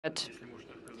that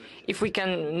if we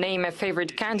can name a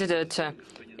favorite candidate,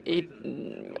 it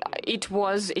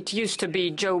used to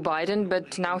be Joe Biden,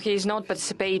 but now he is not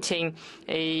participating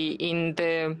in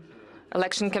the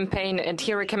election campaign, and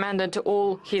he recommended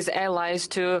all his allies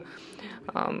to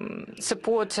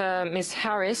support Ms.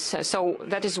 Harris. So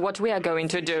that is what we are going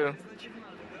to do.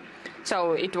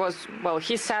 So it was, well,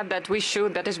 he said that we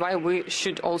should, that is why we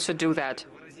should also do that.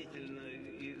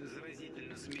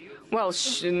 Well,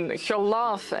 her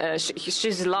laugh,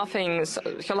 she's laughing,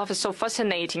 her laugh is so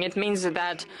fascinating. It means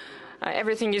that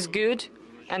everything is good,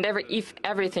 and if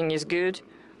everything is good,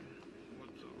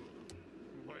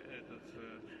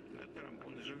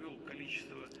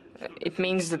 it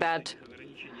means that,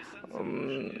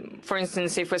 for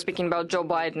instance, if we're speaking about Joe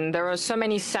Biden, there are so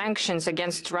many sanctions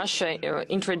against Russia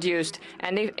introduced,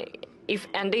 and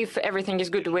if everything is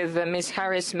good with Ms.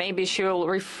 Harris, maybe she'll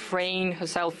refrain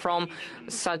herself from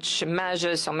such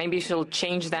measures, or maybe she'll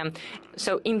change them.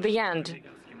 So in the end,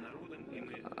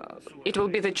 it will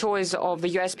be the choice of the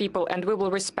U.S. people, and we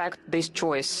will respect this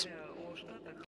choice.